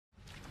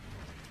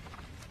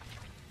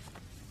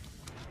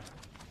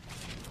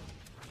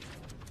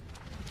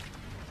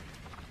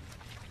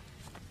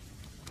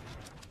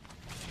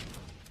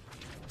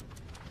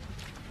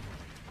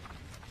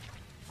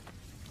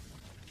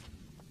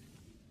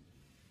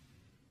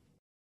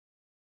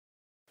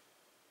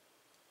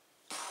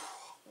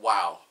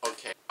Wow,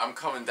 okay. I'm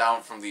coming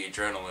down from the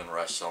adrenaline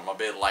rush, so I'm a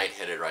bit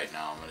lightheaded right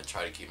now. I'm gonna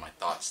try to keep my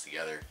thoughts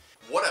together.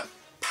 What a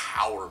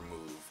power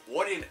move.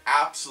 What an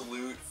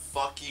absolute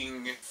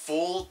fucking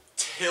full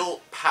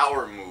tilt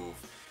power move.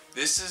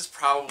 This is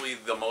probably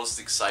the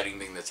most exciting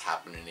thing that's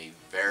happened in a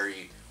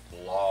very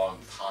long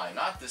time.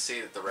 Not to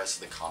say that the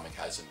rest of the comic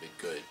hasn't been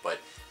good, but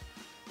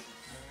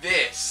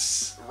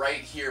this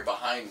right here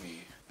behind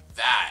me,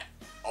 that,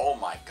 oh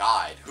my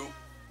god, who...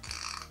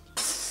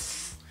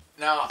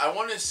 Now, I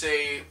want to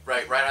say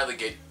right out of the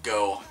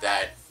get-go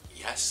that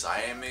yes, I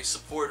am a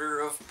supporter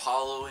of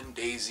Apollo and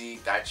Daisy.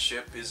 That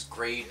ship is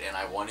great and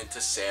I want it to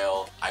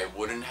sail. I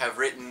wouldn't have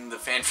written the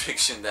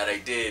fanfiction that I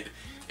did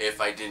if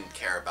I didn't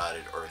care about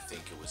it or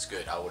think it was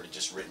good. I would have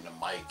just written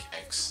a Mike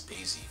x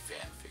Daisy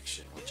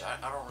fanfiction, which I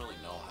don't really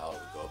know how I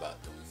would go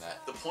about doing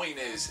that. The point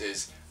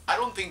is I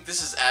don't think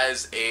this is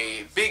as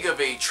big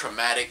of a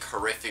traumatic,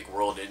 horrific,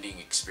 world-ending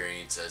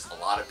experience as a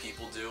lot of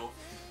people do.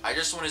 I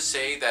just want to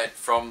say that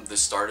from the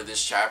start of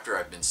this chapter,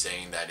 I've been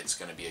saying that it's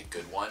going to be a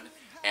good one.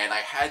 And I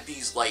had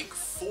these like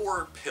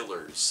 4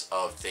 pillars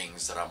of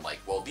things that I'm like,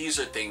 well, these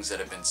are things that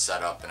have been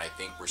set up and I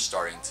think we're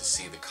starting to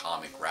see the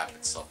comic wrap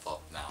itself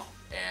up now.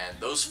 And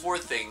those 4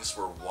 things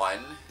were: 1,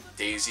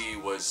 Daisy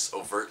was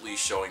overtly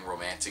showing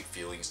romantic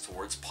feelings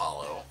towards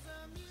Apollo.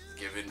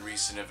 Given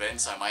recent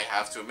events, I might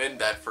have to amend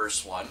that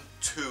first one.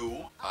 2,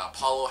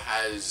 Apollo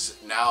has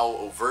now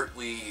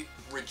overtly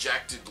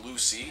rejected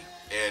Lucy,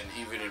 and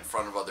even in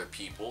front of other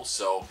people,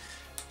 so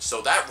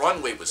that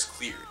runway was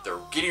cleared. They're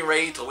getting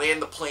ready to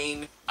land the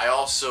plane. I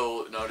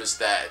also noticed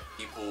that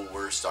people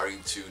were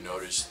starting to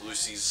notice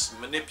Lucy's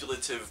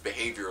manipulative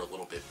behavior a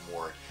little bit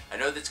more. I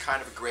know that's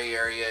kind of a gray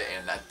area,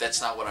 and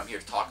that's not what I'm here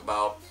to talk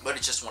about, but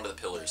it's just one of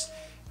the pillars.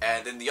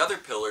 And then the other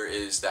pillar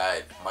is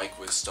that Mike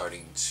was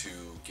starting to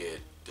get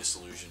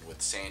disillusioned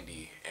with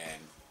Sandy and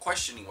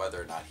questioning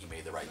whether or not he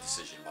made the right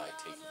decision by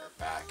taking her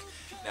back.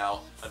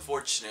 Now,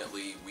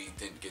 unfortunately, we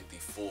didn't get the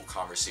full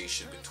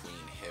conversation between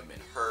him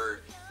and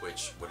her,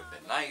 which would have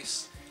been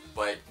nice,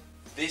 but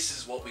this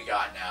is what we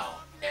got now,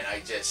 and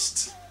I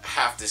just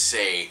have to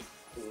say,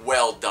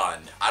 well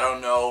done. I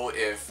don't know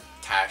if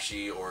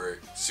Tashi or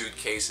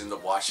Suitcase ended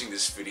up watching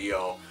this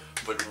video,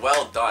 but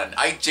well done.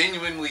 I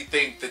genuinely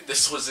think that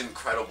this was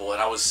incredible,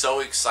 and I was so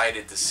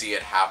excited to see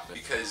it happen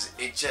because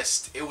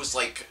it was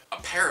like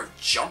a pair of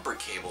jumper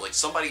cable, like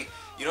somebody,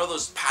 you know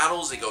those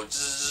paddles, they go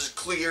zzz,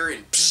 clear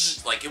and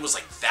psh, like it was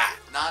like that.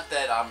 Not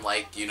that I'm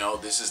like, you know,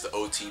 this is the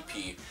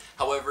OTP.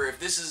 However, if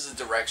this is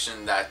the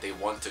direction that they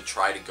want to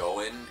try to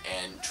go in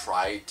and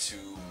try to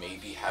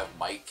maybe have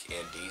Mike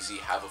and Daisy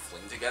have a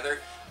fling together,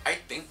 I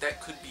think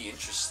that could be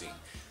interesting.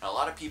 And a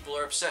lot of people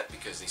are upset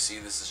because they see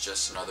this as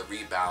just another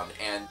rebound,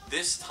 and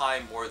this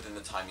time more than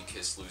the time he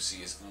kissed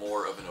Lucy is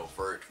more of an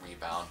overt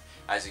rebound,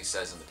 as he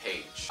says in the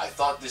page. I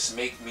thought this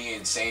make me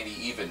and Sandy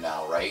even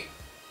now, right?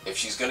 If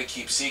she's gonna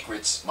keep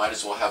secrets, might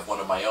as well have one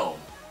of my own.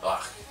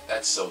 Ugh,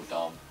 that's so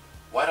dumb.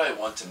 Why do I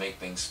want to make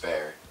things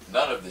fair?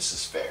 None of this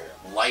is fair.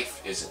 Life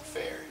isn't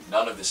fair.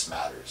 None of this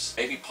matters.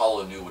 Maybe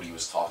Paulo knew what he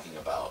was talking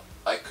about.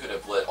 I could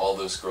have let all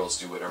those girls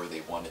do whatever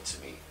they wanted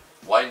to me.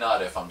 Why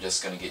not if I'm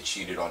just gonna get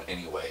cheated on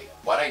anyway?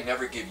 Why'd I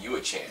never give you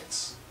a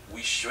chance?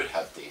 We should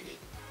have dated.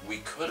 We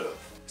could have.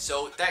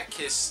 So that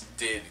kiss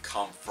did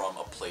come from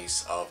a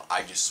place of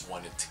I just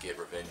wanted to get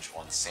revenge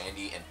on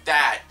Sandy, and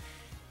that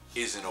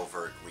is an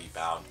overt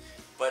rebound.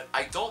 But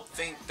I don't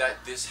think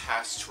that this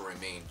has to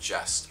remain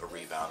just a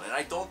rebound, and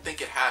I don't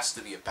think it has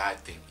to be a bad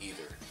thing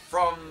either.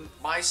 From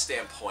my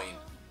standpoint,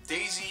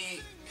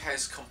 Daisy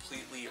has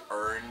completely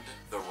earned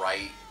the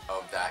right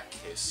of that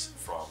kiss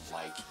from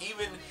Mike.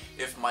 Even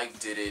if Mike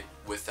did it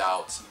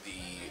without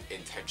the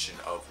intention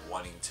of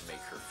wanting to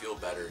make her feel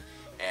better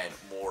and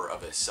more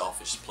of a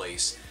selfish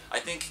place, I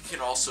think it can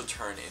also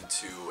turn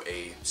into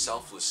a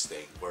selfless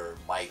thing where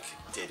Mike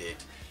did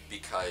it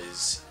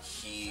because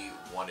he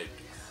wanted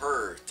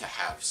her to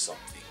have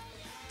something,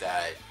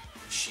 that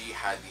she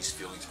had these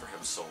feelings for him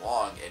so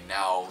long and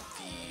now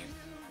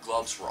the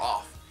gloves were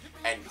off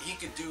and he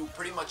could do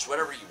pretty much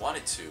whatever he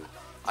wanted to.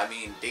 I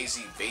mean,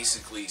 Daisy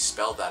basically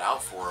spelled that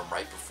out for him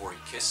right before he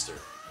kissed her.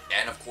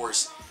 And of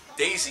course,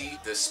 Daisy,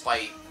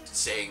 despite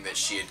saying that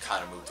she had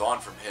kind of moved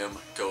on from him,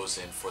 goes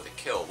in for the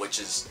kill, which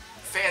is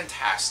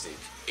fantastic.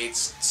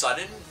 It's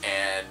sudden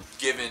and,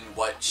 given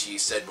what she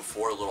said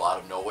before, a little out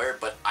of nowhere,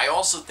 but I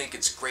also think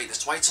it's great.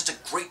 That's why it's such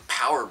a great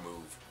power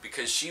move,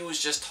 because she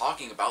was just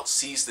talking about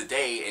seize the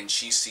day and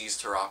she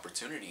seized her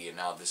opportunity, and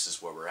now this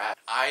is where we're at.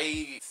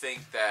 I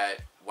think that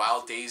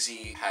while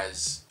Daisy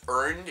has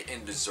earned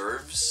and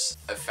deserves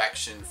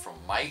affection from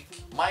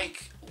Mike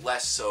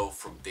less so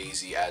from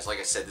Daisy, as like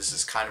I said, this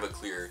is kind of a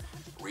clear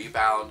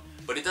rebound,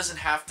 but it doesn't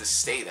have to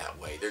stay that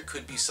way. There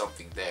could be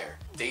something there.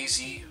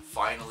 Daisy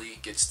finally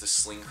gets to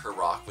sling her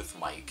rock with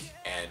Mike,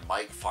 and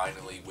Mike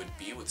finally would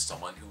be with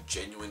someone who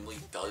genuinely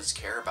does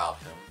care about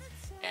him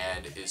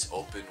and is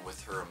open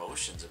with her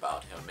emotions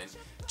about him, and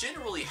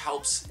generally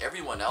helps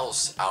everyone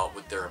else out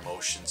with their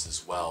emotions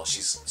as well.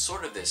 She's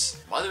sort of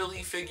this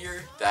motherly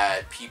figure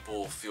that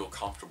people feel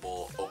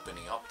comfortable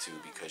opening up to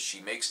because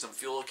she makes them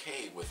feel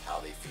okay with how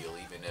they feel,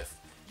 even if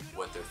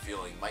what they're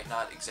feeling might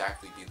not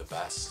exactly be the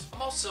best.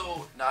 I'm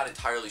also not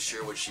entirely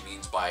sure what she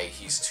means by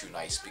he's too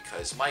nice,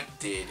 because Mike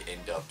did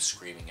end up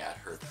screaming at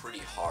her pretty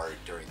hard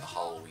during the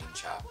Halloween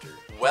chapter.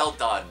 Well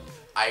done.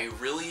 I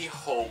really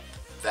hope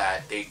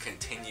that they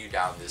continue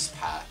down this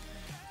path,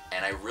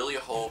 and I really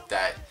hope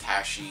that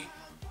Tashi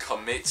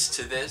commits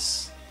to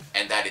this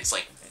and that it's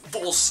like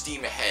full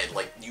steam ahead,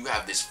 like you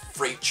have this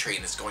freight train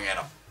that's going at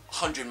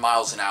 100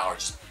 miles an hour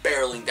just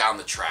barreling down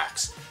the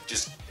tracks.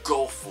 Just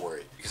go for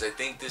it, because I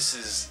think this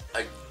is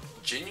a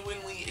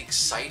genuinely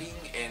exciting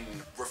and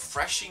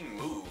refreshing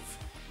move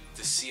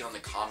to see on the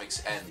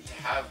comics end. To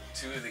have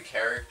two of the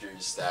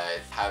characters that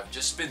have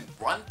just been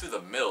run through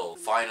the mill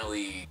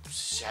finally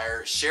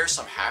share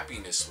some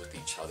happiness with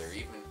each other,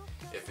 even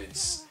if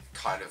it's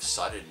kind of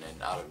sudden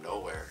and out of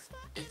nowhere.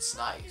 It's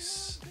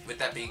nice. With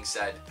that being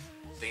said,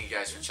 thank you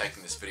guys for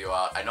checking this video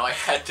out. I know I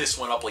had this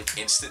one up like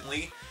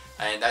instantly,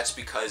 and that's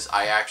because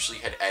I actually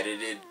had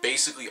edited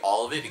basically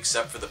all of it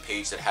except for the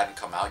page that hadn't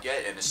come out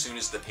yet, and as soon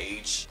as the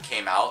page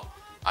came out,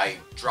 I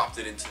dropped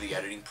it into the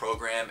editing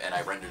program and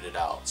I rendered it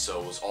out,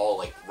 so it was all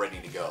like ready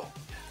to go.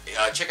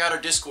 Check out our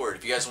Discord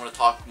if you guys want to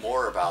talk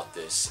more about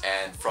this,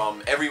 and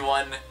from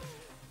everyone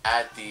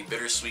at the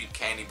Bittersweet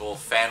Candy Bowl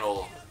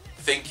Fanel,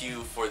 thank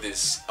you for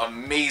this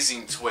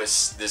amazing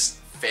twist, this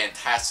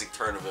fantastic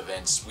turn of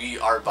events. We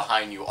are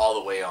behind you all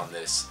the way on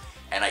this,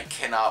 and I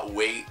cannot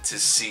wait to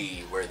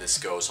see where this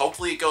goes.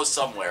 Hopefully it goes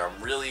somewhere.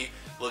 I'm really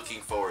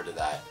looking forward to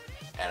that,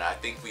 and I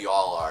think we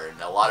all are, and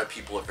a lot of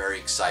people are very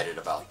excited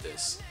about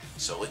this.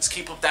 So let's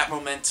keep up that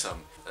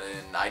momentum.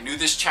 And I knew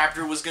this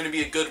chapter was going to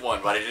be a good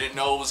one, but I didn't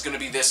know it was going to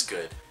be this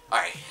good.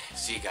 Alright,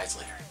 see you guys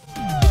later.